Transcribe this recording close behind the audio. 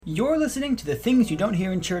You're listening to the Things You Don't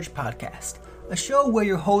Hear in Church podcast, a show where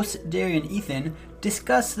your hosts, Darian and Ethan,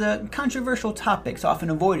 discuss the controversial topics often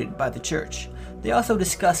avoided by the church. They also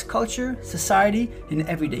discuss culture, society, and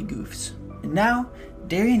everyday goofs. And now,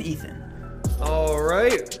 Darian and Ethan. All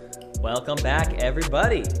right. Welcome back,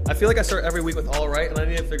 everybody. I feel like I start every week with all right, and I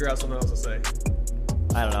need to figure out something else to say.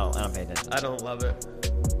 I don't know. I don't pay attention. I don't love it.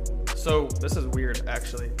 So this is weird,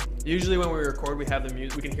 actually. Usually when we record, we have the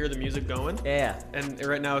music. We can hear the music going. Yeah. And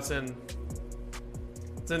right now it's in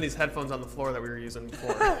these headphones on the floor that we were using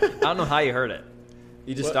before. I don't know how you heard it.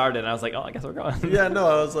 You just What? started, and I was like, oh, I guess we're going. Yeah, no,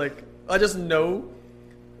 I was like, I just know.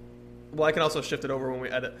 Well, I can also shift it over when we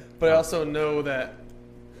edit, but I also know that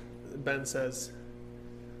Ben says,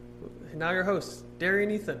 "Now your host,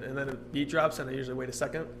 Darian Ethan," and then a beat drops, and I usually wait a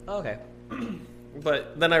second. Oh, okay.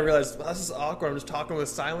 But then I realized, well, this is awkward. I'm just talking with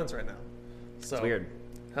silence right now. So It's weird.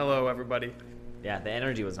 Hello, everybody. Yeah, the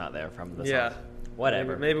energy was not there from the Yeah. song.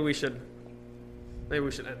 Whatever. Maybe we should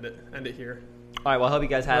end it here. All right, well, I hope you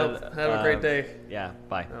guys had... Well, have a great day. Yeah,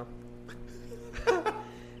 bye. No.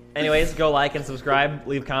 Anyways, go like and subscribe,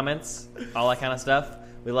 leave comments, all that kind of stuff.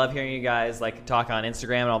 We love hearing you guys talk on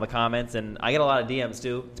Instagram and all the comments, and I get a lot of DMs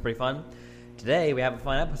too. It's pretty fun. Today, we have a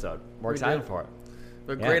fun episode. We're excited for it.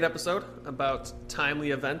 A great episode about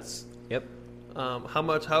timely events. Yep.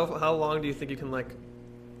 How long do you think you can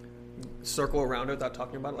circle around it without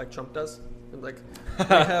talking about it like Trump does? And,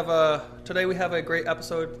 today we have a great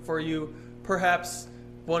episode for you. Perhaps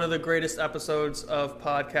one of the greatest episodes of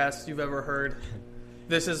podcasts you've ever heard.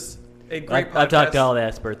 This is a great podcast. I've talked to all the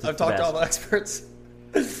experts. I've talked to all the experts.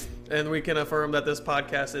 And we can affirm that this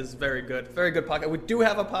podcast is very good. Very good podcast. We do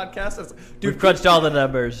have a podcast. We've crunched all the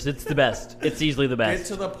numbers. It's the best. It's easily the best. Get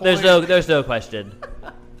to the point. There's no question.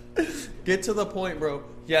 Get to the point, bro.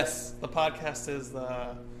 Yes, the podcast is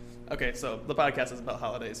the... Okay, so the podcast is about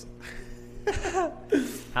holidays.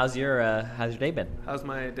 How's your day been? How's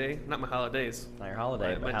my day? Not my holidays. Not your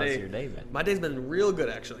holiday, but how's your day been? My day's been real good,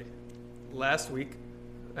 actually. Last week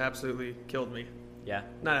absolutely killed me. Yeah.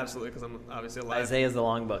 Not absolutely, because I'm obviously alive. Isaiah's the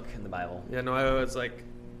long book in the Bible. Yeah, no, I was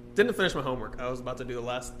didn't finish my homework. I was about to do the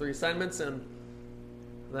last 3 assignments, and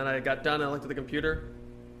then I got done. I looked at the computer,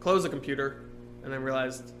 closed the computer, and then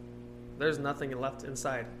realized there's nothing left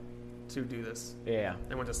inside to do this. Yeah.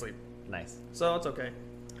 I went to sleep. Nice. So it's okay.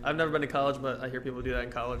 I've never been to college, but I hear people do that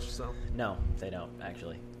in college. So No, they don't,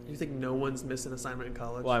 actually. you think no one's missed an assignment in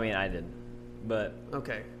college? Well, I mean, I did. But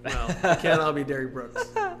Okay, well, you can't all be Derry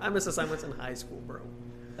Brooks. I missed assignments in high school, bro.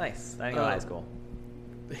 nice. I didn't go to high school.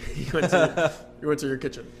 you went to your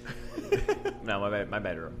kitchen. No, my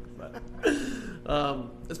bedroom. But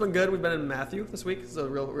It's been good. We've been in Matthew this week, so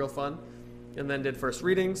real fun. And then did first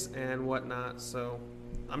readings and whatnot. So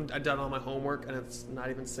I've done all my homework, and it's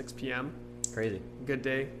not even 6 p.m. crazy. Good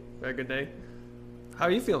day. Very good day. How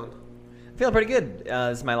are you feeling? Feeling pretty good.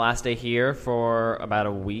 This is my last day here for about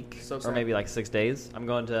a week, So or sad. maybe 6 days. I'm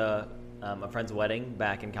going to a friend's wedding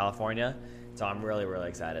back in California, so I'm really, really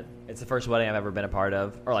excited. It's the first wedding I've ever been a part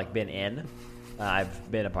of, or been in. I've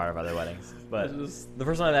been a part of other weddings, but the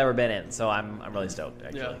first one I've ever been in, so I'm really stoked,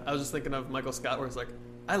 actually. Yeah, I was just thinking of Michael Scott, where it's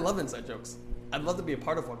I love inside jokes. I'd love to be a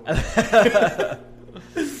part of one.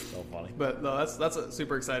 So funny. But no, that's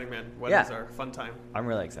super exciting, man. Weddings Yeah. are a fun time. I'm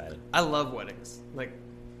really excited. I love weddings.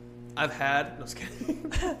 I've had... No, just kidding.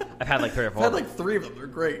 I've had 3 or 4. I've had 3 of them. They're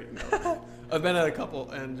great. No. I've been at a couple,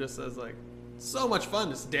 and just as so much fun,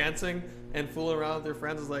 just dancing and fooling around with your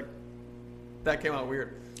friends is that came out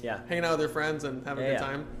weird. Yeah. Hanging out with your friends and having a good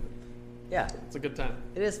time. Yeah, It's a good time.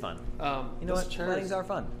 it is fun. You know what? Weddings are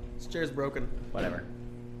fun. This chair's broken. Whatever.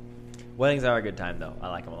 Weddings are a good time, though. I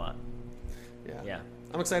like them a lot. Yeah.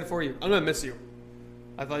 I'm excited for you. I'm gonna miss you.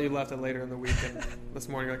 I thought you left it later in the week, and this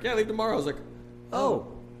morning you're yeah, leave tomorrow. I was Oh.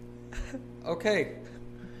 okay.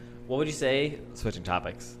 What would you say, switching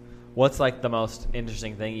topics, what's the most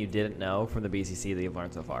interesting thing you didn't know from the BCC that you've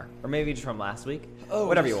learned so far? Or maybe just from last week?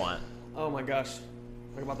 Whatever you want. Oh my gosh.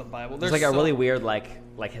 About the Bible. There's a really weird,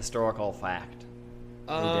 historical fact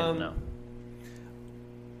that you didn't know.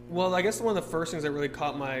 Well, I guess one of the first things that really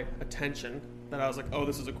caught my attention, that I was oh,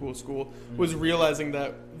 this is a cool school, was realizing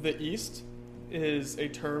that the East is a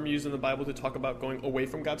term used in the Bible to talk about going away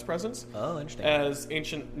from God's presence. Oh, interesting. As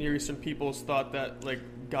ancient Near Eastern peoples thought that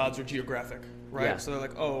gods are geographic, right? Yeah. So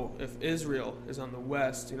they're oh, if Israel is on the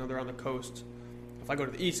west, they're on the coast. If I go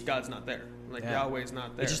to the east, God's not there. Yahweh's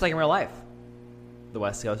not there. It's just like in real life. The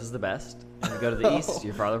West Coast is the best. If you go to the East,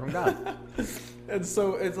 you're farther from God. And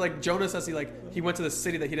so it's Jonah says he went to the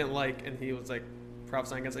city that he didn't like, and he was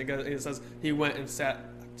prophesying against it. It says he went and sat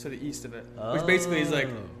to the east of it, which basically is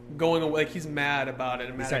going away. He's mad about it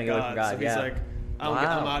and mad at God. Away from God. So he's I'm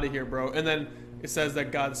out of here, bro. And then it says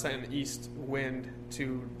that God sent an east wind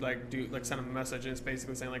to send him a message, and it's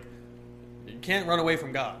basically saying like, you can't run away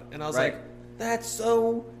from God. And I was Right. like, that's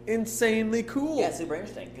so insanely cool. Yeah, it's super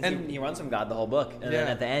interesting. Because And- he runs from God the whole book. And then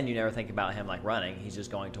Yeah. at the end, you never think about him like running. He's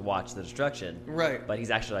just going to watch the destruction. Right. But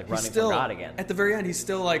he's actually like He's running still, from God again. At the very end, he's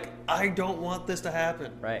still like, I don't want this to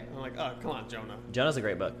happen. Right. I'm like, oh, come on, Jonah. Jonah's a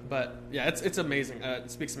great book. But yeah, it's amazing.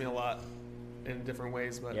 It speaks to me a lot in different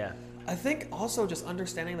ways. But Yeah. I think also just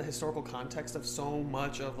understanding the historical context of so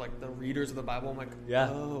much of like the readers of the Bible. I'm like, Yeah.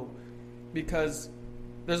 oh, because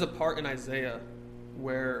there's a part in Isaiah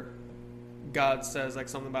where God says like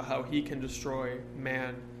something about how he can destroy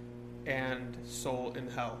man and soul in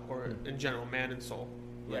hell, or in general, man and soul,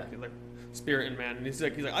 like spirit and man. And he's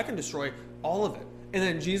like, I can destroy all of it. And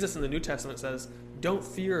then Jesus in the New Testament says, don't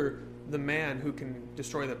fear the man who can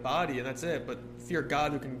destroy the body, and that's it, but fear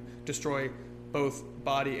God who can destroy both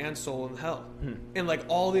body and soul in hell. And like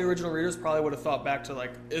all the original readers probably would have thought back to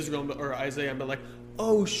like Israel or Isaiah and been like,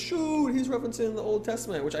 oh shoot, he's referencing the Old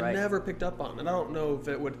Testament, which I never picked up on. And I don't know if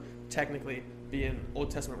it would technically be an Old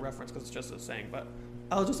Testament reference because it's just a saying, but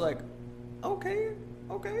I was just like, okay,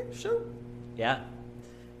 shoot. Yeah.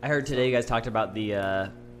 I heard today you guys talked about the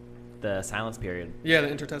silence period. Yeah, the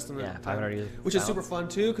intertestament. Yeah, 500 years. Which is super fun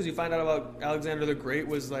too, because you find out about Alexander the Great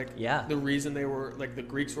was like the reason they were like the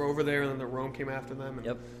Greeks were over there, and then the Rome came after them.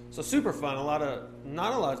 And so super fun.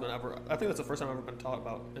 Not a lot has been ever. I think that's the first time I've ever been taught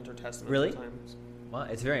about intertestament. Really? Times. Well,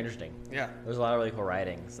 it's very interesting. Yeah. There's a lot of really cool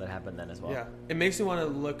writings that happened then as well. Yeah. It makes you want to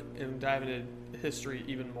look and dive into history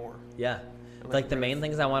even more. Yeah. Like the main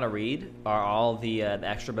things I want to read are all the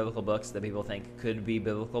extra biblical books that people think could be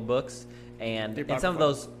biblical books, and some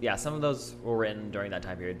of those were written during that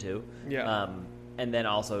time period too. Yeah. And then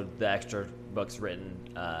also the extra books written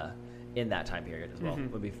in that time period as well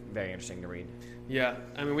would be very interesting to read. Yeah.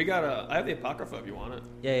 I mean, I have the Apocrypha if you want it.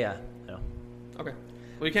 Yeah. I know. Okay.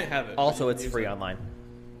 Well, you can't have it. Also, it's free online.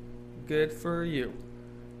 Good for you.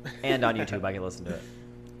 And on YouTube, I can listen to it.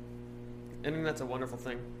 I think that's a wonderful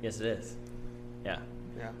thing. Yes, it is. Yeah.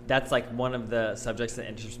 Yeah. That's like one of the subjects that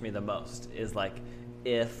interests me the most is like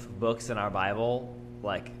if books in our Bible,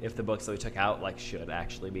 like if the books that we took out like should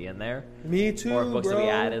actually be in there. Me too, or if books bro. that we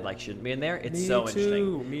added like shouldn't be in there. It's so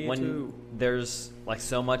interesting. Me too. There's like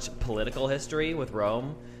so much political history with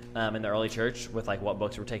Rome in the early church with like what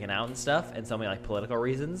books were taken out and stuff, and so many like political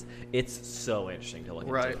reasons. It's so interesting to look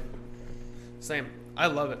into. Right. Same. I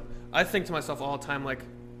love it. I think to myself all the time like,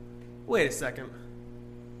 wait a second.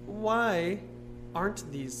 Why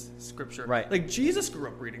aren't these scripture? Right. Like Jesus grew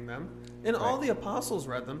up reading them, and all the apostles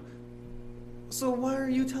read them. So why are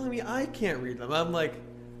you telling me I can't read them? I'm like,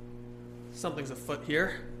 something's afoot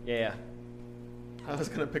here. Yeah. I was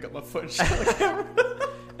gonna pick up my foot and shut the camera.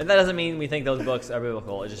 And that doesn't mean we think those books are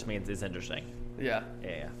biblical. It just means it's interesting. Yeah.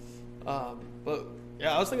 Yeah. But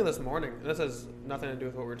yeah, I was thinking this morning. This has nothing to do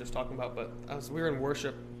with what we were just talking about. But we were in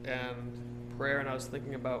worship and prayer, and I was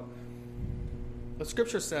thinking about the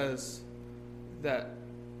scripture says that.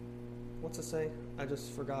 What's it say? I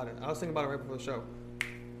just forgot it. I was thinking about it right before the show.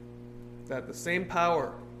 That the same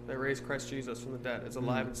power that raised Christ Jesus from the dead is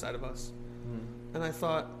alive inside of us. And I was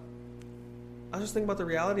just thinking about the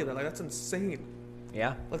reality of that. Like, that's insane.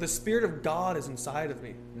 Yeah. Like, the Spirit of God is inside of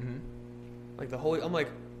me. Like, I'm like,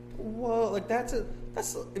 whoa, like, that's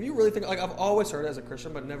if you really think, like, I've always heard it as a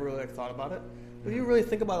Christian, but never really, like, thought about it. But if you really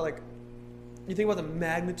think about it, like, you think about the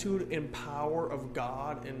magnitude and power of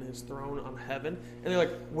God in his throne on heaven, and they're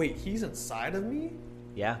like, wait, he's inside of me?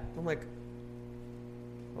 Yeah. I'm like,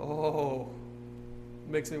 oh,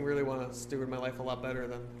 makes me really want to steward my life a lot better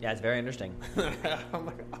than. Yeah, it's very interesting. I'm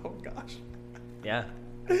like, oh gosh. Yeah.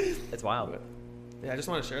 It's wild. But, yeah, I just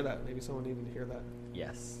want to share that. Maybe someone needed to hear that.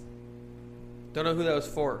 Yes. Don't know who that was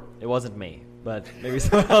for. It wasn't me, but maybe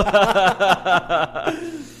someone else.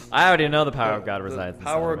 I already know the power of God resides inside The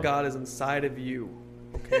power of of me. God is inside of you.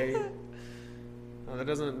 Okay? No, that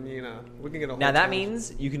doesn't mean we can get a whole Now that challenge.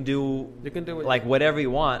 means you can do it like whatever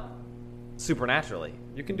you want supernaturally.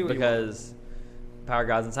 You can do what because the power of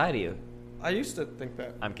God's inside of you. I used to think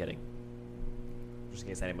that. I'm kidding. Just in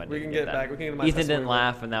case anybody We didn't can get that. back. We can get my Ethan testimony didn't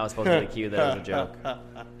laugh, and that was supposed to be the cue that it was a joke.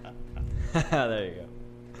 There you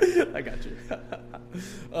go. I got you.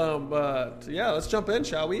 But yeah, let's jump in,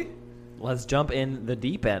 shall we? Let's jump in the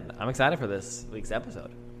deep end. I'm excited for this week's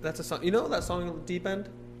episode. That's a song. You know that song, Deep End?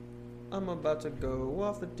 I'm about to go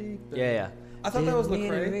off the deep end. Yeah. I thought that was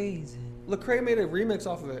Lecrae. Lecrae made a remix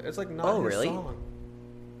off of it. It's like not his song.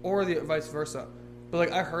 Or the vice versa. But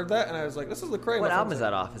like I heard that and I was like, this is Lecrae. What album is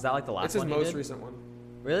that off? Is that like the last It's his one? It's most recent one.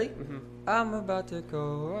 Really? Mm-hmm. I'm about to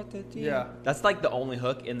go off the deep. Yeah. That's like the only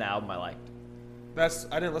hook in the album I liked. I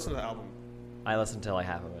didn't listen to the album. I listened to like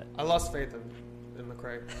half of it. I lost faith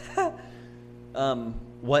cray.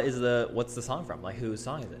 What's the song from? Like, whose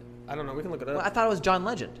song is it? I don't know. We can look it up. Well, I thought it was John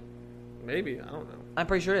Legend. Maybe. I don't know. I'm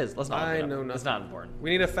pretty sure it is. Let's not. I look it up. know nothing. It's not important.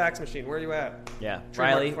 We need a fax machine. Where are you at? Yeah, Trademark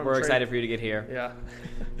Riley, from we're Trade. excited for you to get here. Yeah.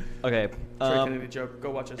 Okay. Trey Kennedy joke.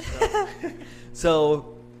 Go watch his stuff.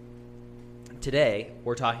 So today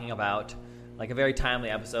we're talking about like a very timely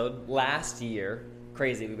episode. Last year,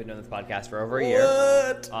 crazy, we've been doing this podcast for over a year.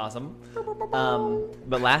 What? Awesome.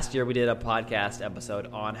 But last year we did a podcast episode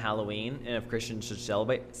on Halloween and if Christians should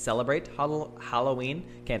celebrate Halloween.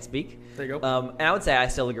 Can't speak. There you go. And I would say I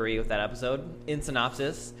still agree with that episode. In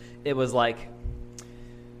synopsis, it was like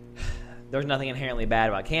there's nothing inherently bad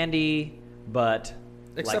about candy, but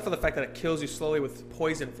Except for the fact that it kills you slowly with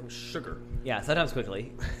poison from sugar. yeah, sometimes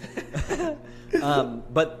quickly.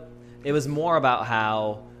 But it was more about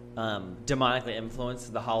how demonically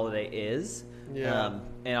influenced the holiday is. Yeah.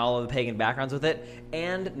 And all of the pagan backgrounds with it.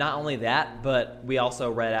 And not only that, but we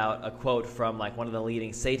also read out a quote from like one of the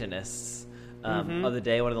leading Satanists of the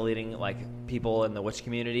day, one of the leading like people in the witch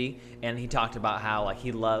community, and he talked about how like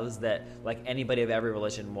he loves that like anybody of every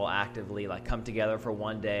religion will actively like come together for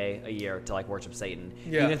one day a year to like worship Satan,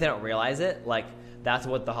 Yeah. even if they don't realize it. Like that's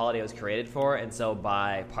what the holiday was created for, and so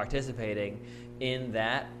by participating in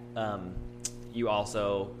that, you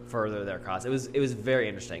also further their cause. It was very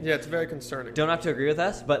interesting. Yeah, it's very concerning. Don't have to agree with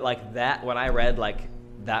us, but like that when I read like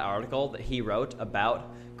that article that he wrote about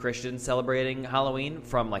Christians celebrating Halloween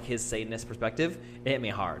from like his Satanist perspective, it hit me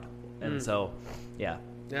hard. And so, yeah.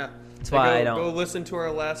 Yeah. That's So why I go don't. listen to our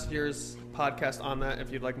last year's podcast on that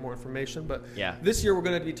if you'd like more information. But Yeah. this year we're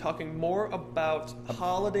going to be talking more about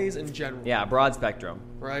holidays in general. Yeah, broad spectrum.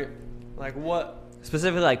 Right? Like what?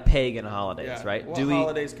 Specifically like pagan holidays, Yeah. right? What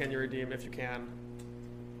holidays can you redeem if you can?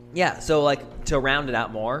 Yeah, so like to round it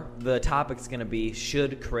out more, the topic's going to be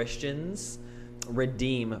should Christians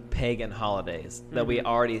redeem pagan holidays that we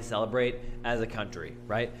already celebrate as a country,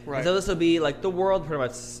 right? Right. And so this will be like the world pretty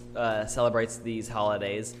much celebrates these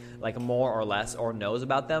holidays like more or less or knows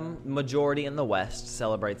about them. Majority in the West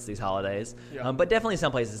celebrates these holidays, Yeah. but definitely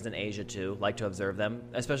some places in Asia too like to observe them,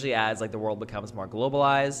 especially as like the world becomes more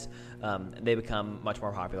globalized. They become much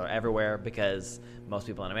more popular everywhere because most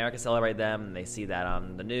people in America celebrate them and they see that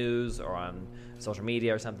on the news or on social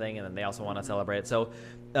media or something, and then they also want to celebrate it. So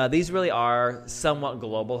these really are somewhat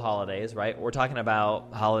global holidays, right? We're talking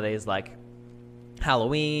about holidays like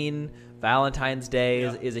Halloween, Valentine's Day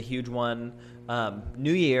is a huge one.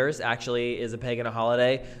 New Year's actually is a pagan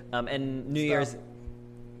holiday, and New Year's.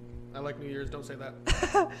 I like New Year's. Don't say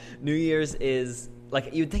that. New Year's is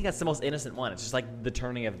like you'd think that's the most innocent one. It's just like the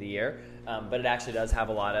turning of the year, but it actually does have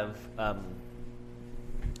a lot of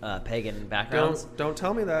pagan backgrounds. Don't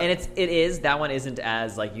tell me that. And it is that one isn't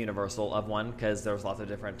as like universal of one because there's lots of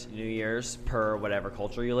different New Years per whatever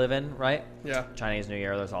culture you live in, right? Yeah. Chinese New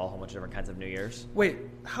Year, there's all a whole bunch of different kinds of New Years. Wait,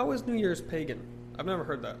 how is New Year's pagan? I've never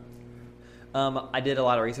heard that. I did a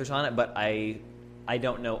lot of research on it, but I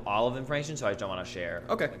don't know all of the information, so I don't want to share.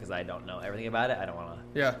 Okay. Because I don't know everything about it. I don't want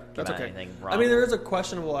to. Yeah, that's out okay. anything I wrong. mean, there is a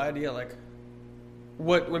questionable idea, like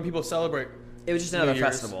when people celebrate. It was just another New Year's.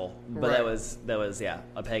 festival, but Right. that was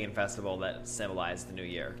a pagan festival that symbolized the new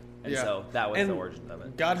year, and Yeah. so that was And the origin of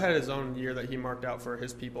it. God had his own year that he marked out for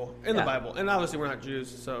his people in the Yeah. Bible. And obviously we're not Jews,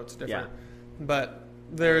 so it's different. But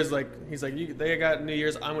there is like, he's like, they got New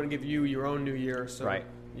Year's, I'm going to give you your own new year, so Right.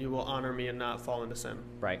 you will honor me and not fall into sin.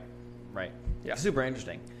 Right. Yeah. Super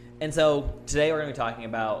interesting. And so today we're going to be talking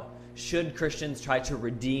about should Christians try to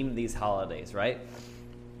redeem these holidays, right?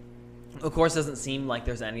 Of course, it doesn't seem like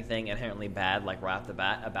there's anything inherently bad, like right off the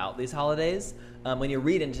bat, about these holidays. When you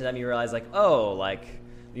read into them, you realize, like, oh, like,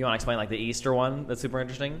 you want to explain, like, the Easter one that's super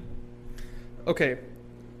interesting? Okay.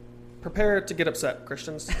 Prepare to get upset,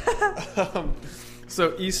 Christians.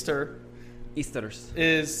 So Easter Easters.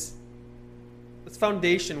 its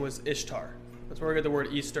foundation was Ishtar. That's where we get the word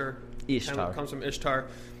Easter. Ishtar. Kind of comes from Ishtar.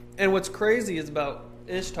 And what's crazy is about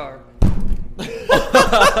Ishtar.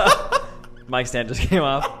 Mic stand just came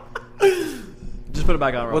off. Just put it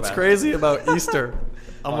back on real What's fast. crazy about Easter?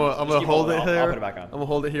 I'm Hold on. gonna Just keep hold it holding. here. I'll put it back on. I'm gonna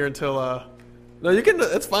hold it here until. No, you can.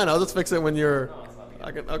 It's fine. I'll just fix it when you're. No, it's not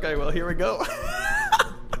I can. Okay. Well, here we go.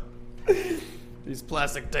 These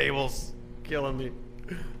plastic tables killing me.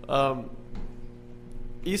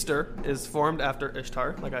 Easter is formed after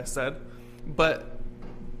Ishtar, like I said, but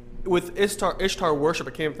with Ishtar worship,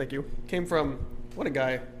 it came from what a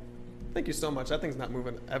guy. Thank you so much. That thing's not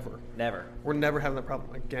moving ever. Never. We're never having that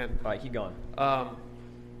problem again. All right, keep going.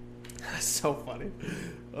 So funny.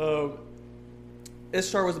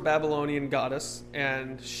 Ishtar was a Babylonian goddess,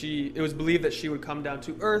 and it was believed that she would come down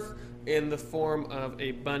to earth in the form of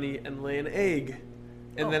a bunny and lay an egg.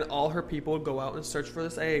 And then all her people would go out and search for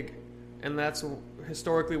this egg. And that's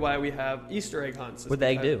historically why we have Easter egg hunts. What'd the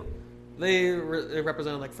egg do? They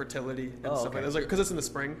represented like fertility and stuff like that. Because it's in the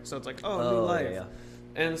spring, so it's like, new life. Yeah.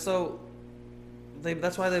 And so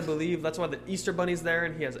that's why they believe, that's why the Easter bunny's there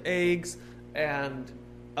and he has eggs. And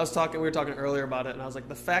we were talking earlier about it, and I was like,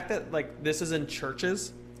 the fact that like this is in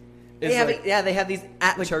churches is they have these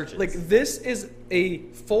at churches. Like this is a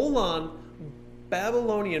full-on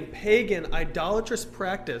Babylonian, pagan, idolatrous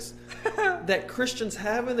practice that Christians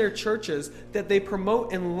have in their churches that they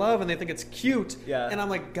promote and love, and they think it's cute. Yeah. And I'm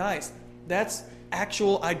like, guys, that's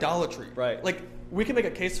actual idolatry. Right. Like, we can make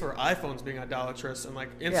a case for iPhones being idolatrous and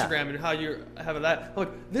like Instagram and how you have that.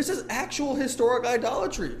 Look, this is actual historic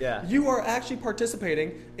idolatry. Yeah. You are actually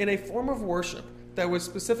participating in a form of worship that was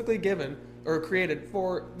specifically given or created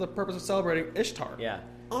for the purpose of celebrating Ishtar. Yeah.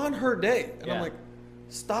 On her day. And Yeah. I'm like,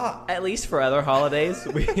 stop. At least for other holidays,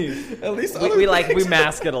 we we we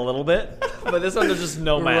mask it a little bit, but this one there's just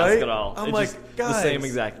no mask Right? at all. I'm It's like, just guys, the same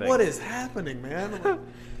exact thing. what is happening, man? I'm like,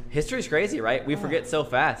 History's crazy, right? We forget so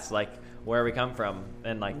fast, like where we come from,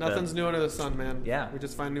 and like nothing's new under the sun, man. Yeah. We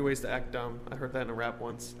just find new ways to act dumb. I heard that in a rap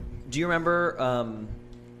once. Do you remember?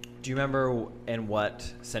 In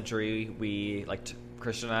what century we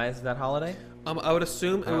Christianized that holiday? I would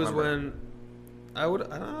assume it don't was remember.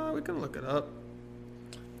 when we can look it up.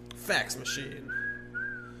 Fax machine.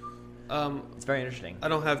 It's very interesting. I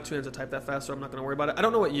don't have two hands to type that fast, so I'm not going to worry about it. I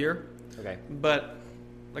don't know what year, Okay. but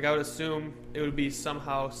like I would assume it would be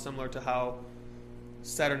somehow similar to how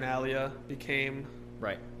Saturnalia became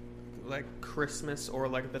Right. like Christmas, or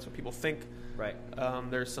like that's what people think. Right.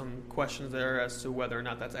 There's some questions there as to whether or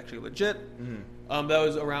not that's actually legit. Mm-hmm. That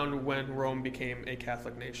was around when Rome became a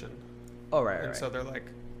Catholic nation. Oh, right. And so they're like,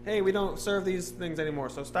 hey, we don't serve these things anymore,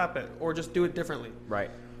 so stop it. Or just do it differently. Right.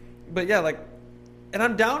 But yeah, like, and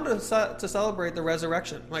I'm down to celebrate the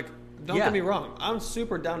resurrection. Like, don't Yeah. get me wrong. I'm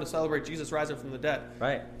super down to celebrate Jesus rising from the dead.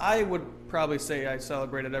 Right. I would probably say I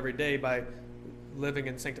celebrate it every day by living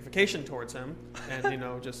in sanctification towards him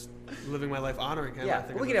and, just living my life honoring him. I Yeah.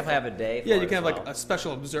 think We it's can definitely have a day. yeah, for you it can as have like well. a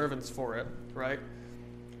special observance for it, right?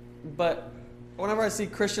 But whenever I see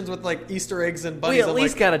Christians with like Easter eggs and bunnies, We at I'm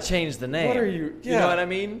least like, got to change the name. what are you? You know what I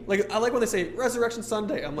mean? Like I like when they say Resurrection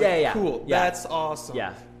Sunday. I'm like, Yeah. cool, Yeah. that's awesome.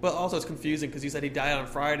 Yeah. But also it's confusing because you said he died on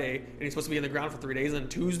Friday and he's supposed to be in the ground for 3 days, and then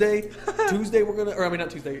Tuesday we're gonna, or I mean not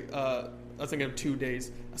Tuesday. I was thinking of 2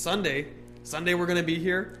 days. Sunday we're gonna be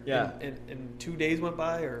here. Yeah. And 2 days went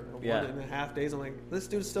by, or 1.5 days. I'm like, this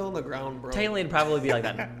dude's still in the ground, bro. Technically, it'd probably be like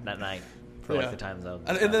that night for like Yeah. the time zone.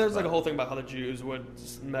 And then there's like a whole thing about how the Jews would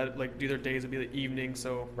do their days would be the evening,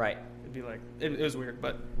 so Right. it'd be like it was weird,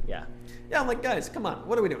 but Yeah. yeah, I'm like, guys, come on,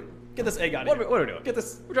 what are we doing? Get this egg out of What here. are we doing? Get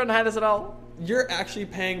this. We're trying to hide this at all? You're actually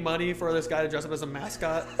paying money for this guy to dress up as a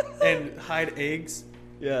mascot and hide eggs.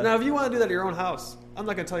 Yeah. Now, if you want to do that at your own house, I'm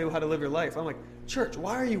not gonna tell you how to live your life. I'm like, church,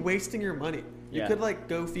 why are you wasting your money? You Yeah. could like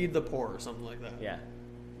go feed the poor or something like that. Yeah.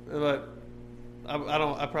 But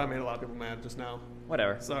I probably made a lot of people mad just now.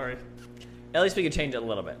 Whatever. Sorry. At least we could change it a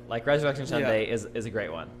little bit. Like Resurrection Sunday is a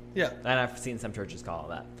great one. Yeah. And I've seen some churches call it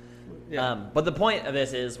that. Yeah. But the point of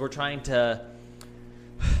this is we're trying to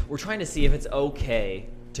see if it's okay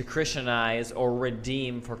to Christianize or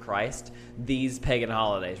redeem for Christ these pagan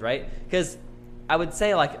holidays, right? Because I would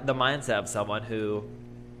say like the mindset of someone who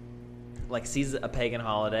like sees a pagan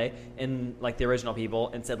holiday in like the original people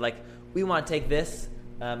and said like, we want to take this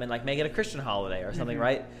and like make it a Christian holiday or something,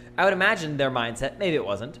 right? I would imagine their mindset, maybe it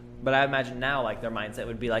wasn't, but I imagine now like their mindset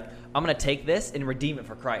would be like, I'm going to take this and redeem it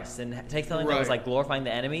for Christ and take something that was Right. like glorifying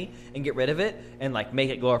the enemy and get rid of it and like make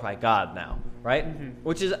it glorify God now, right?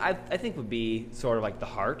 Which is, I think would be sort of like the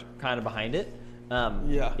heart kind of behind it. Yeah.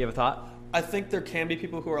 You have a thought? I think there can be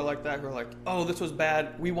people who are like that, who are like, oh, this was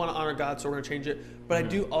bad. We want to honor God, so we're going to change it. But I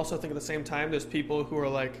do also think at the same time, there's people who are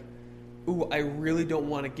like, ooh, I really don't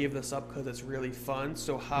want to give this up because it's really fun.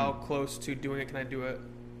 So how close to doing it can I do it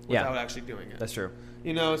without actually doing it? That's true. So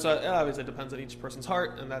it obviously depends on each person's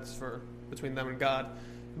heart, and that's for between them and God.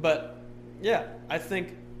 But yeah, I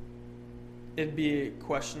think it'd be a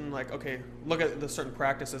question like, okay, look at the certain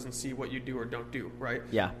practices and see what you do or don't do, right?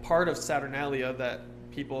 Yeah. Part of Saturnalia that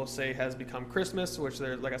people say has become Christmas, which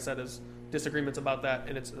there, like I said, is disagreements about that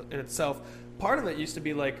in itself. Part of it used to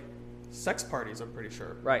be like sex parties, I'm pretty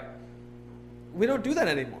sure. Right. We don't do that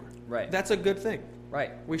anymore. Right. That's a good thing.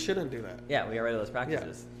 Right. We shouldn't do that. Yeah, we got rid of those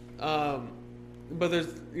practices. But there's,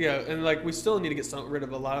 and like we still need to get rid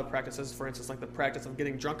of a lot of practices. For instance, like the practice of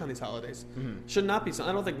getting drunk on these holidays should not be.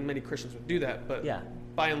 I don't think many Christians would do that, but Yeah.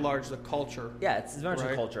 by and large, the culture. Yeah, it's very much Right.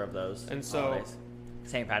 the culture of those And so- holidays.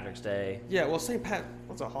 St. Patrick's Day. Yeah, well, St. Pat,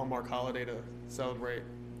 what's a Hallmark holiday to celebrate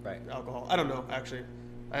Right. alcohol? I don't know, actually.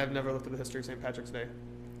 I have never looked at the history of St. Patrick's Day.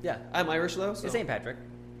 Yeah. I'm Irish though. So. It's St. Patrick.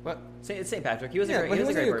 What? It's St. Patrick. He was Yeah, a great, but he was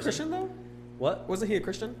a wasn't great he a person. Christian though? What? Wasn't he a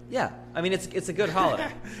Christian? Yeah. I mean, it's a good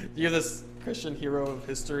holiday. You're this Christian hero of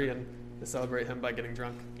history, and to celebrate him by getting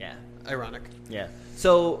drunk. Yeah. Ironic. Yeah.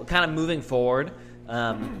 So kind of moving forward,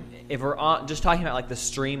 if we're just talking about like the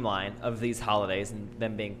streamline of these holidays and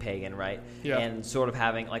them being pagan, right? Yeah. And sort of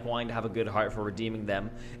having like wanting to have a good heart for redeeming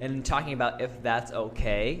them, and talking about if that's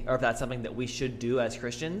okay or if that's something that we should do as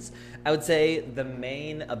Christians, I would say the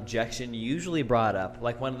main objection usually brought up,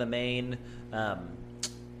 like one of the main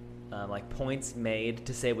like points made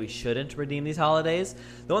to say we shouldn't redeem these holidays.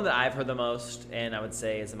 The one that I've heard the most, and I would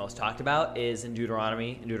say is the most talked about, is in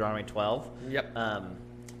Deuteronomy 12. Yep.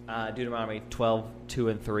 Deuteronomy 12, 2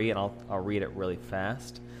 and 3, and I'll read it really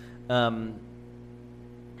fast. And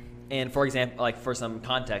for example, like for some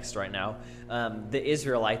context right now, the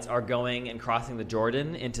Israelites are going and crossing the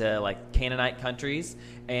Jordan into like Canaanite countries,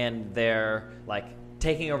 and they're like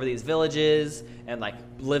taking over these villages and like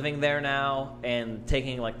living there now and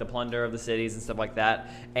taking like the plunder of the cities and stuff like that.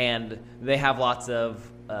 And they have lots of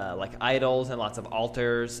like idols and lots of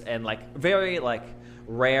altars and like very like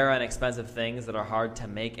rare and expensive things that are hard to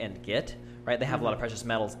make and get, right? They have a lot of precious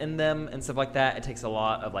metals in them and stuff like that. It takes a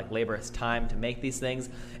lot of like laborious time to make these things.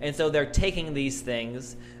 And so they're taking these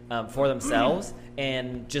things for themselves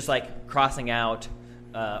and just like crossing out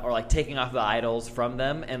or like taking off the idols from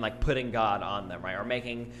them and like putting God on them, right? Or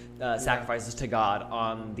making sacrifices to God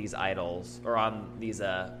on these idols or on these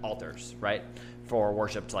altars, right? For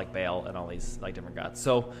worship to like Baal and all these like different gods.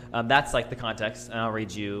 So that's like the context, and I'll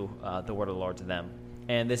read you the word of the Lord to them.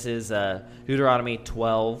 And this is Deuteronomy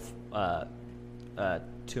 12,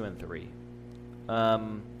 2 and 3.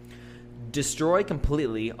 Destroy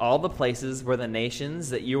completely all the places where the nations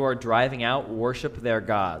that you are driving out worship their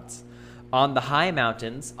gods. On the high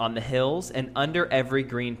mountains, on the hills, and under every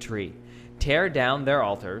green tree. Tear down their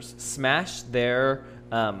altars, smash their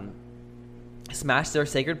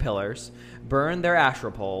sacred pillars, burn their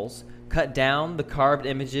Asherah poles, cut down the carved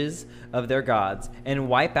images of their gods, and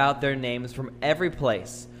wipe out their names from every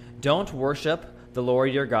place. Don't worship the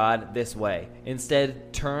Lord your God this way.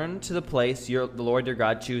 Instead, turn to the place the Lord your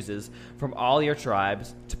God chooses from all your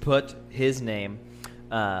tribes to put his name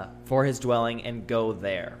for his dwelling, and go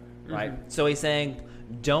there. Right? So he's saying,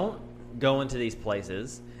 don't go into these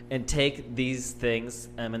places and take these things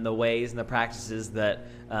and the ways and the practices that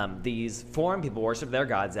these foreign people worship their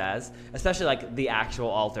gods as, especially like the actual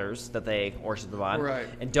altars that they worship them on. Right.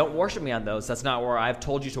 And don't worship me on those. That's not where I've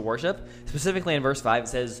told you to worship. Specifically in verse 5, it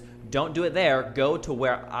says, don't do it there. Go to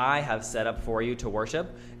where I have set up for you to worship,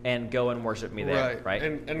 and go and worship me there. Right?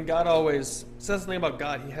 And God always says something about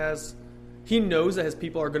God. He knows that his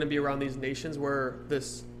people are going to be around these nations where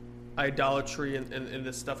this idolatry and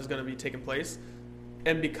this stuff is going to be taking place.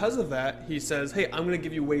 And because of that, he says, hey, I'm going to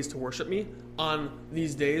give you ways to worship me on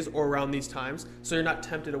these days or around these times, so you're not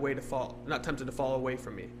tempted to fall away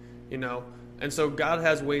from me, you know? And so God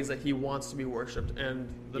has ways that he wants to be worshipped. And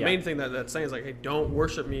the main thing that's saying is like, hey, don't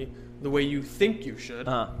worship me the way you think you should.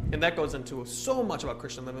 And that goes into so much about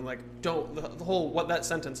Christian living. Like, that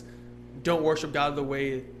sentence, don't worship God the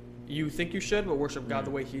way you think you should, but worship God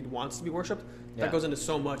the way he wants to be worshipped. That goes into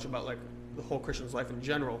so much about like the whole Christian's life in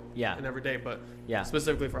general and every day, but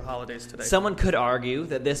specifically for holidays today. Someone could argue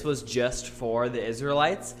that this was just for the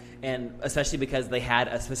Israelites, and especially because they had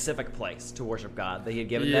a specific place to worship God that he had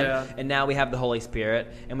given them, and now we have the Holy Spirit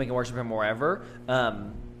and we can worship him wherever.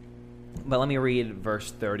 But let me read verse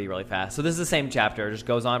 30 really fast. So this is the same chapter. It just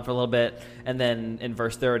goes on for a little bit. And then in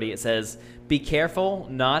verse 30 it says, be careful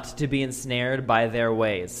not to be ensnared by their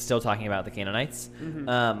ways. Still talking about the Canaanites.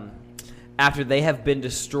 After they have been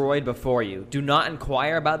destroyed before you. Do not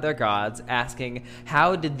inquire about their gods, asking,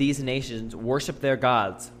 how did these nations worship their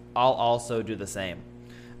gods? I'll also do the same.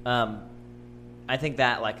 I think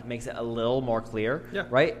that like makes it a little more clear,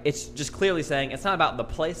 right? It's just clearly saying it's not about the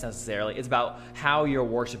place necessarily. It's about how you're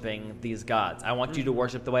worshiping these gods. I want you to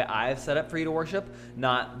worship the way I've set up for you to worship,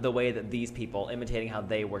 not the way that these people, imitating how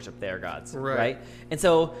they worship their gods, right? And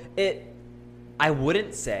so I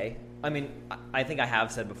wouldn't say, I mean, I think I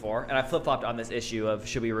have said before, and I flip-flopped on this issue of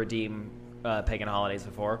should we redeem pagan holidays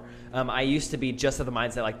before. I used to be just of the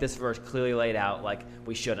mindset like this verse clearly laid out like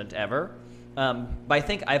we shouldn't ever. But I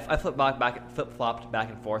think I flip-flopped back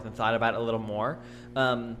and forth and thought about it a little more.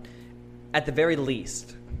 At the very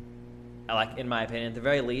least, like in my opinion, at the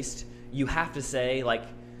very least, you have to say like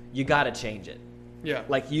you got to change it. Yeah.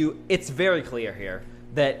 Like it's very clear here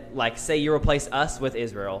that like say you replace us with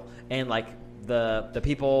Israel and like the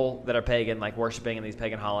people that are pagan, like worshiping in these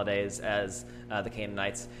pagan holidays as the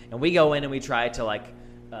Canaanites, and we go in and we try to like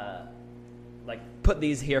put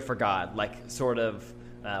these here for God, like sort of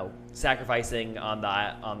sacrificing on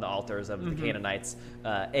the altars of the Canaanites,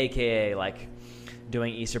 aka like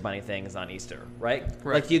doing Easter bunny things on Easter, right?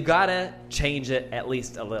 Like you gotta change it at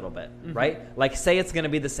least a little bit, right? Like say it's gonna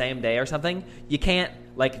be the same day or something. You can't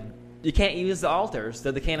use the altars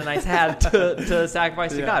that the Canaanites had to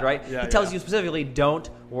sacrifice to God, right? It tells you specifically, don't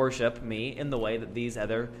worship me in the way that these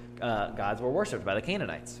other gods were worshipped by the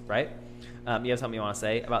Canaanites, right? You have something you want to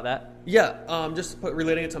say about that? Yeah, just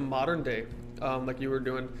relating it to modern day, like you were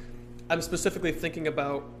doing. I'm specifically thinking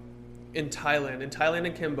about in Thailand. In Thailand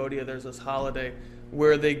and Cambodia, there's this holiday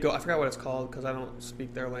where they go, I forgot what it's called because I don't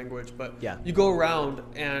speak their language, but you go around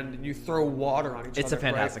and you throw water on each other. It's a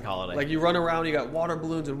fantastic holiday. Like you run around, you got water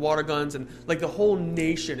balloons and water guns, and like the whole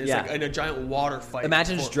nation is like in a giant water fight.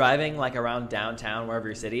 Imagine just driving like around downtown, wherever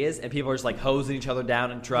your city is, and people are just like hosing each other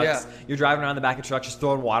down in trucks. You're driving around the back of trucks, just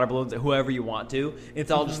throwing water balloons at whoever you want to. It's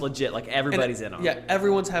all just legit, like everybody's in on it. Yeah,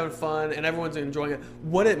 everyone's having fun and everyone's enjoying it.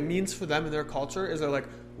 What it means for them in their culture is they're like,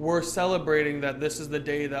 we're celebrating that this is the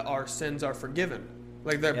day that our sins are forgiven.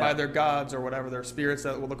 Like by their gods or whatever, their spirits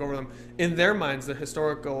that will look over them. In their minds, the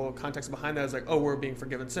historical context behind that is like, oh, we're being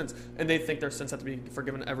forgiven sins. And they think their sins have to be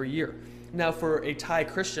forgiven every year. Now, for a Thai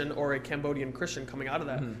Christian or a Cambodian Christian coming out of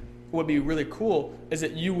that, what would be really cool is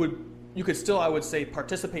that you could still, I would say,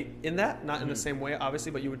 participate in that, not in the same way,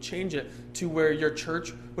 obviously, but you would change it to where your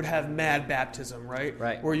church would have mad baptism, right?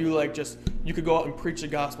 Right. Where you you could go out and preach the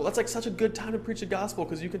gospel. That's like such a good time to preach the gospel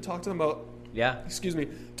because you can talk to them about,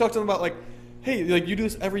 talk to them about like, hey, like you do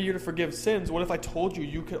this every year to forgive sins. What if I told you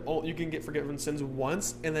you can get forgiven sins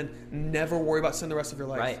once and then never worry about sin the rest of your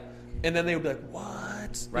life? Right. And then they would be like,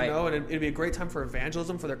 what? Right. You know, and it'd be a great time for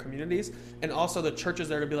evangelism for their communities. And also the churches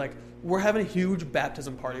there to be like, we're having a huge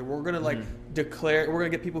baptism party. We're going to declare, we're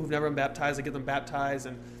going to get people who've never been baptized and get them baptized.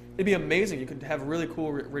 And it'd be amazing. You could have really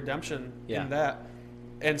cool redemption in that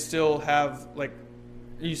and still have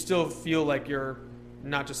you still feel like you're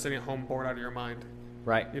not just sitting at home bored out of your mind.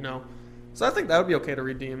 Right. You know? So I think that would be okay to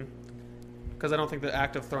redeem because I don't think the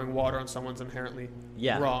act of throwing water on someone's inherently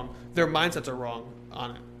wrong. Their mindsets are wrong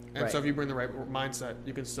on it. And so if you bring the right mindset,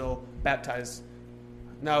 you can still baptize.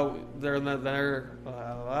 Now,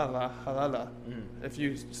 if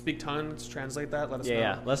you speak tongues, translate that, let us know.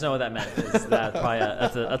 Yeah, let us know what that meant. That's probably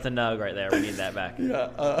that's a nug right there. We need that back. Yeah.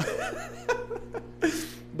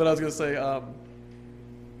 But I was going to say,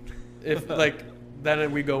 if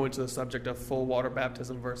then we go into the subject of full water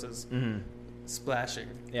baptism versus splashing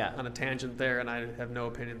on a tangent there, and I have no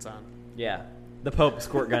opinions on. Yeah. The Pope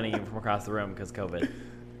squirt gunning you from across the room because COVID.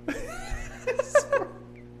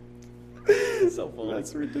 So funny.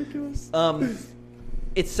 That's ridiculous.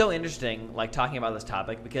 It's so interesting, like, talking about this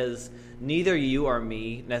topic because neither you or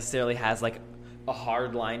me necessarily has, like, a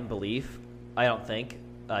hardline belief, I don't think.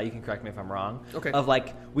 You can correct me if I'm wrong. Okay. Of,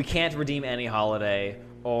 like, we can't redeem any holiday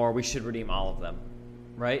or we should redeem all of them.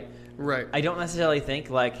 Right? Right. I don't necessarily think,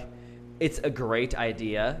 like, it's a great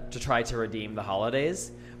idea to try to redeem the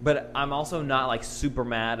holidays, but I'm also not, like, super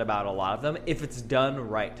mad about a lot of them if it's done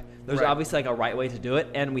right. There's obviously, like, a right way to do it,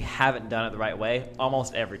 and we haven't done it the right way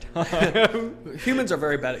almost every time. Humans are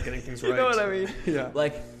very bad at getting things right. You know what I mean? Yeah.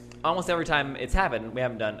 Like, almost every time it's happened, we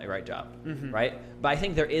haven't done a right job, right? But I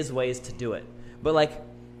think there is ways to do it. But, like,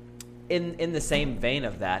 in the same vein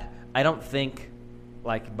of that, I don't think,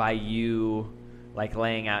 like, by you, like,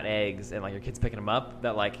 laying out eggs and, like, your kids picking them up,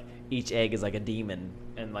 that, like, each egg is, like, a demon.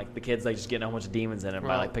 And, like, the kids, like, just getting a whole bunch of demons in it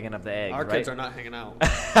by, like, picking up the eggs, Our right? kids are not hanging out.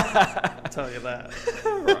 I'll tell you that.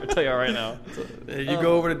 I'll tell you right now. You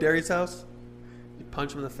go over to Derry's house, you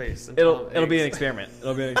punch him in the face. And It'll be an experiment.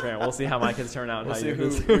 It'll be an experiment. We'll see how my kids turn out. We'll and see how your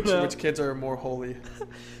kids turn out. which kids are more holy.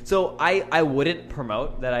 So I wouldn't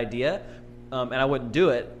promote that idea, and I wouldn't do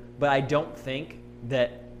it, but I don't think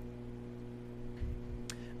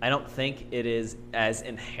it is as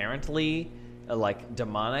inherently like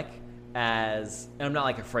demonic as, and I'm not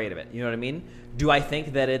like afraid of it. You know what I mean? Do I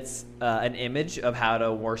think that it's an image of how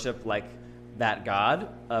to worship like that god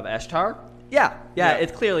of Ishtar? Yeah,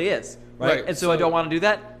 it clearly is. Right. And so I don't want to do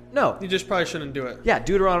that. No, you just probably shouldn't do it. Yeah,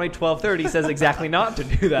 Deuteronomy 12:30 says exactly not to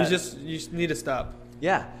do that. You need to stop.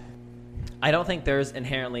 Yeah. I don't think there's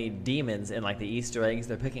inherently demons in like the Easter eggs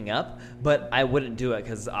they're picking up, but I wouldn't do it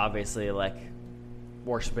because obviously like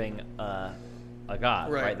worshiping a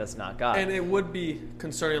god, right? That's not God. And it would be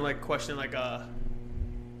concerning, like questioning like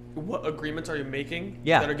what agreements are you making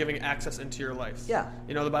that are giving access into your life? Yeah.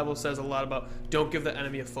 You know, the Bible says a lot about don't give the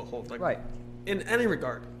enemy a foothold. Like, right. In any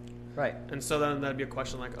regard. Right. And so then that'd be a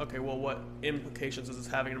question like, okay, well, what implications is this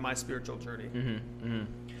having in my spiritual journey?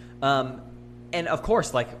 And of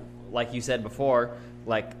course, like you said before,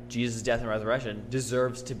 like Jesus' death and resurrection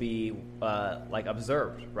deserves to be like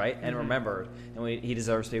observed, right, and remembered, and he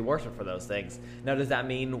deserves to be worshipped for those things. Now, does that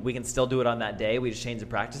mean we can still do it on that day? We just change the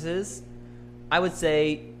practices? I would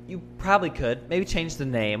say you probably could. Maybe change the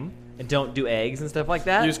name and don't do eggs and stuff like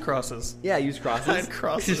that. Use crosses. Yeah, use crosses. Hide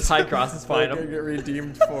crosses. Just hide crosses, find them. Get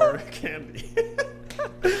redeemed for candy.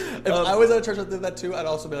 If I was at a church that did that too, I'd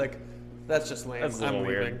also be like, that's just lame. That's a I'm little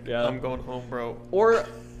leaving. weird. Yeah. I'm going home, bro. Or,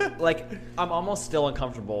 like, I'm almost still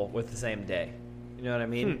uncomfortable with the same day. You know what I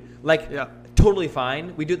mean? Like, Yeah. totally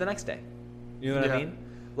fine. We do it the next day. You know what I Yeah. mean?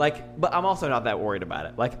 Like, but I'm also not that worried about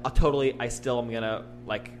it. Like, I still am gonna,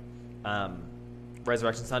 like,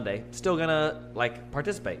 Resurrection Sunday, still gonna, like,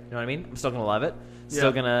 participate. You know what I mean? I'm still gonna love it. Still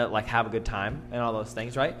Yeah. gonna, like, have a good time and all those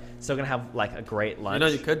things, right? Still gonna have, like, a great lunch. You know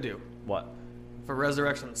what you could do? What? For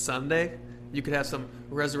Resurrection Sunday, you could have some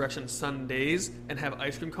Resurrection Sundays and have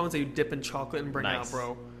ice cream cones that you dip in chocolate and bring Nice. out,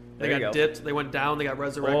 bro. There They you got go. dipped, they went down, they got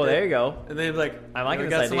resurrected. Oh, there you go. And they'd be like, I like we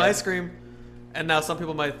this got some idea. ice cream. And now some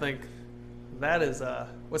people might think, that is,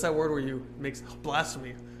 what's that word where you make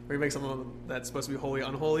blasphemy? Where you make something that's supposed to be holy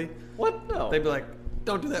unholy? What? No. They'd be like,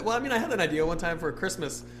 don't do that. Well, I mean, I had an idea one time for a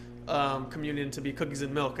Christmas communion to be cookies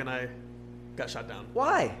and milk, and I got shot down.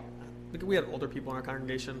 Why? We had older people in our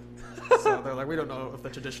congregation, so they're like, we don't know if the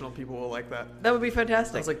traditional people will like that. That would be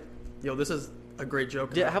fantastic. I was like, yo, this is a great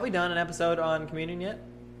joke. Have we done an episode on communion yet?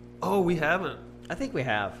 Oh, we haven't. I think we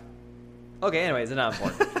have. Okay, anyways, it's not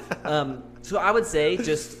important. So I would say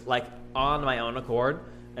just like on my own accord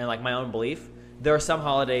and like my own belief, there are some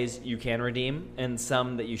holidays you can redeem and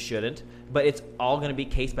some that you shouldn't, but it's all going to be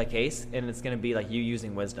case by case, and it's going to be like you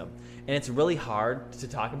using wisdom. And it's really hard to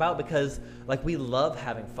talk about because like we love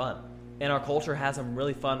having fun, and our culture has some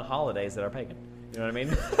really fun holidays that are pagan. You know what I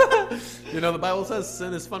mean? You know, the Bible says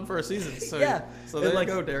sin is fun for a season. So Yeah. So there And, like,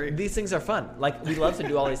 you go, Derry. These things are fun. Like, we love to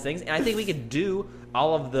do all these things. And I think we could do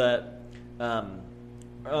all of the,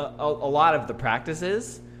 a lot of the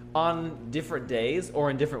practices on different days or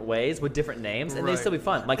in different ways with different names, and Right. they still be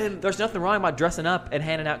fun. Like, And- there's nothing wrong about dressing up and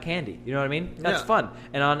handing out candy. You know what I mean? That's Yeah. fun.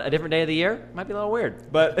 And on a different day of the year, it might be a little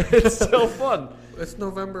weird, but it's still fun. It's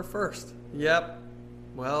November 1st. Yep.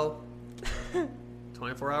 Well,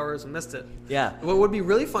 24 hours and missed it. Yeah. What would be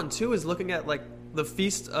really fun too is looking at like the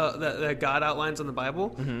feast that God outlines in the Bible.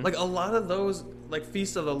 Mm-hmm. Like a lot of those like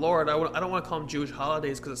feasts of the Lord. I don't want to call them Jewish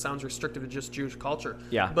holidays because it sounds restrictive to just Jewish culture.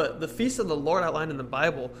 Yeah. But the feasts of the Lord outlined in the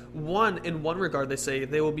Bible, in one regard, they say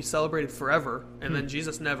they will be celebrated forever, and then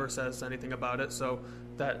Jesus never says anything about it. So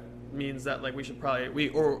that means that like we should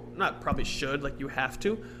like you have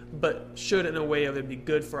to, but should in a way of it be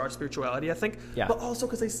good for our spirituality, I think. Yeah. But also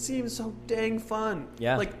because they seem so dang fun.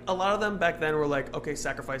 Yeah. Like a lot of them back then were like, okay,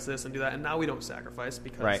 sacrifice this and do that, and now we don't sacrifice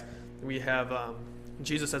because Right. we have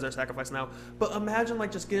Jesus as our sacrifice now. But imagine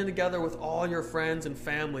like just getting together with all your friends and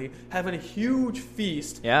family, having a huge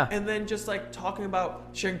feast, Yeah. and then just like talking about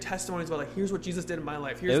sharing testimonies about like here's what Jesus did in my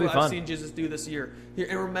life, here's It'd be what I've fun. seen Jesus do this year,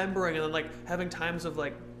 and remembering, and then like having times of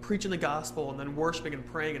like preaching the gospel and then worshiping and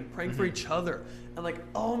praying Mm-hmm. for each other, and like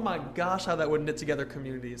oh my gosh, how that would knit together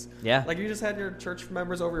communities. Yeah. Like you just had your church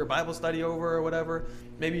members over, your Bible study over, or whatever.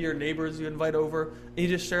 Maybe your neighbors you invite over, and you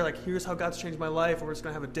just share like, here's how God's changed my life, and we're just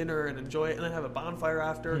gonna have a dinner and enjoy it, and then have a bonfire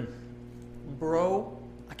after. Bro,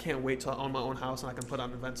 I can't wait till I own my own house and I can put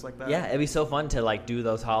on events like that. Yeah, it'd be so fun to like do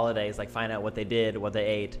those holidays, like find out what they did, what they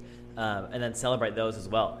ate, and then celebrate those as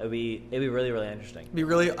well. It'd be really, really interesting. It'd be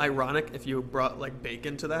really ironic if you brought like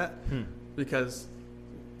bacon to that, because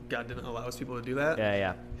God didn't allow his people to do that. Yeah,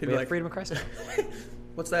 yeah. He'd We be have like, freedom of Christ.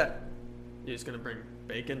 What's that? You're just gonna bring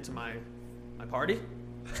bacon to my party?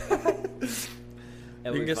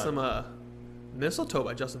 You can get some mistletoe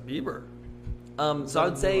by Justin Bieber. So I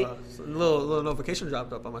would say a little notification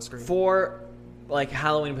dropped up on my screen. for like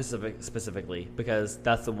Halloween specifically, because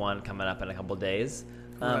that's the one coming up in a couple of days.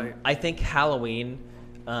 Right. I think Halloween,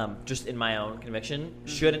 just in my own conviction,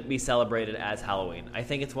 shouldn't be celebrated as Halloween. I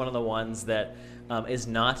think it's one of the ones that is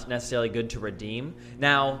not necessarily good to redeem.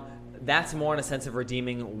 Now, that's more in a sense of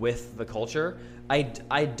redeeming with the culture.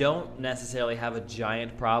 I don't necessarily have a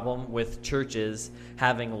giant problem with churches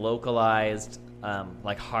having localized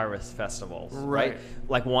like harvest festivals, right?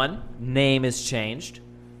 Like one, name is changed.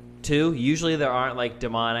 Two, usually there aren't like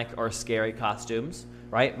demonic or scary costumes,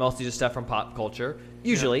 right? Mostly just stuff from pop culture.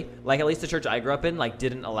 Usually, like at least the church I grew up in, like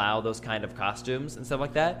didn't allow those kind of costumes and stuff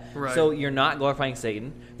like that. Right. So you're not glorifying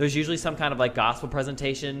Satan. There's usually some kind of like gospel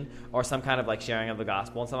presentation or some kind of like sharing of the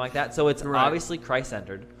gospel and something like that. So it's obviously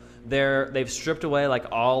Christ-centered. They've stripped away like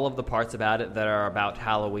all of the parts about it that are about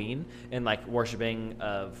Halloween and like worshiping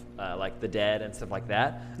of like the dead and stuff like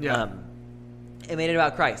that. Yeah. and made it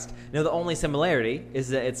about Christ. Now, the only similarity is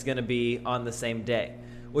that it's going to be on the same day,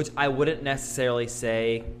 which I wouldn't necessarily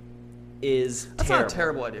say is That's terrible. not a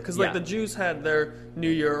terrible idea, because Yeah. like the Jews had their New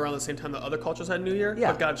Year around the same time that other cultures had New Year,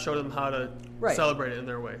 Yeah. but God showed them how to Right. celebrate it in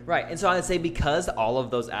their way. Right, and so I would say because all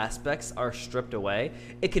of those aspects are stripped away,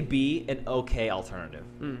 it could be an okay alternative,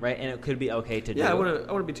 right? And it could be okay to do. Yeah, I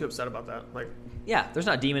wouldn't be too upset about that. Like, Yeah, there's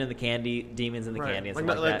not demons in the candy right. and like,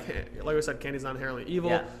 stuff like that. like we said, candy's not inherently evil.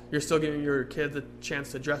 Yeah. You're still giving your kids a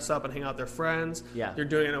chance to dress up and hang out with their friends. Yeah. You're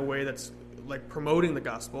doing it in a way that's like promoting the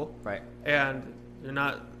gospel. Right. And you're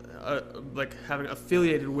not like having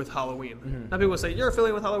affiliated with Halloween. Mm-hmm. Now people say you're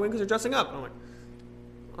affiliated with Halloween because you're dressing up. And I'm like,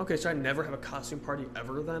 okay, should I never have a costume party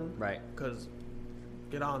ever then? Right. Because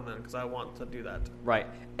get on then, because I want to do that. Right.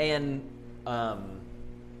 And, wow,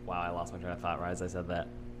 I lost my train of thought right as I said that.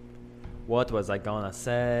 What was I going to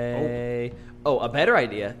say? Oh, a better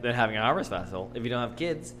idea than having a harvest festival, if you don't have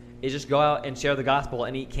kids, is just go out and share the gospel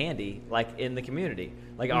and eat candy, like, in the community.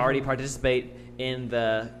 Like, already participate in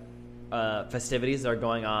the festivities that are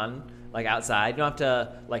going on, like, outside. You don't have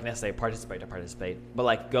to, like, necessarily participate, but,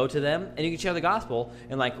 like, go to them, and you can share the gospel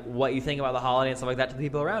and, like, what you think about the holiday and stuff like that to the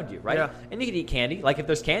people around you, right? Yeah. And you can eat candy. Like, if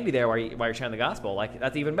there's candy there while you're sharing the gospel, like,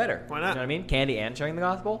 that's even better. Why not? You know what I mean? Candy and sharing the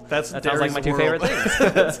gospel. That sounds like my two world. favorite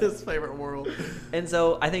things. That's his favorite world. And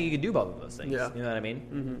so I think you could do both of those things. Yeah. You know what I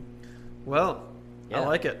mean? Well, Yeah. I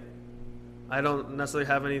like it. I don't necessarily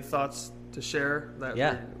have any thoughts to share that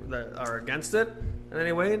Yeah. that are against it in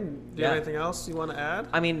any way. Do you have Yeah. anything else you want to add?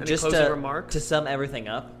 I mean, any just closing to remarks? sum everything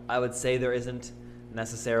up, I would say there isn't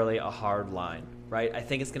necessarily a hard line, right? I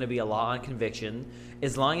think it's going to be a law on conviction.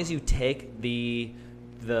 As long as you take the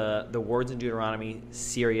words in Deuteronomy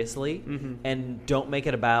seriously and don't make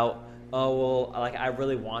it about, oh, well, like, I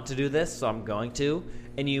really want to do this, so I'm going to,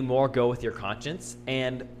 and you more go with your conscience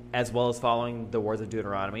and as well as following the words of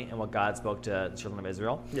Deuteronomy and what God spoke to the children of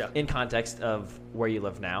Israel Yeah. in context of where you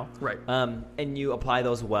live now. Right. And you apply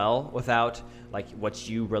those well without, like, what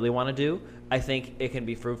you really want to do, I think it can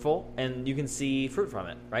be fruitful and you can see fruit from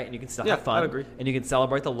it, right? And you can still Yeah, have fun. I'd agree. And you can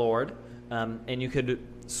celebrate the Lord, and you could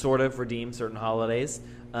sort of redeem certain holidays.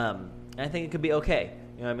 And I think it could be okay.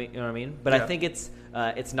 You know what I mean? But Yeah. I think it's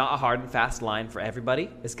not a hard and fast line for everybody.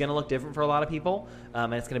 It's going to look different for a lot of people,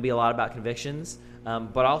 and it's going to be a lot about convictions.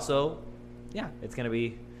 But also, yeah, it's going to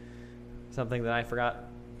be something that I forgot.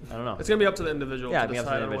 I don't know. It's going to be up to the individual Yeah, to it'd be up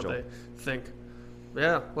to the decide on what individual. they think.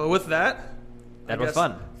 Yeah. Well, with that, That I was guess,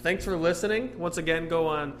 fun. Thanks for listening. Once again, go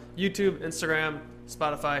on YouTube, Instagram,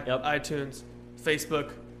 Spotify, Yep. iTunes,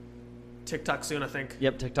 Facebook, TikTok soon, I think.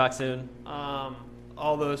 Yep, TikTok soon.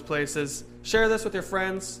 All those places. Share this with your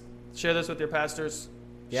friends. Share this with your pastors.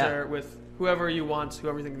 Yeah. Share it with whoever you want,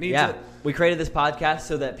 whoever you think needs Yeah, it. we created this podcast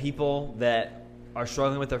so that people that are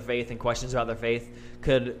struggling with their faith and questions about their faith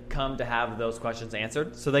could come to have those questions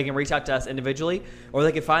answered, so they can reach out to us individually, or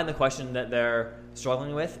they can find the question that they're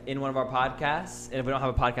struggling with in one of our podcasts, and if we don't have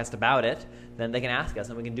a podcast about it, then they can ask us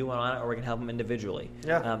and we can do one on it, or we can help them individually.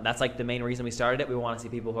 Yeah. That's like the main reason we started it. We want to see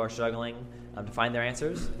people who are struggling to find their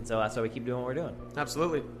answers, and so that's why we keep doing what we're doing.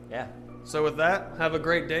 Absolutely. Yeah. So with that, have a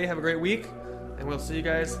great day, have a great week, and we'll see you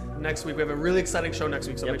guys next week. We have a really exciting show next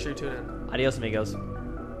week, so Yep. make sure you tune in. Adios, amigos.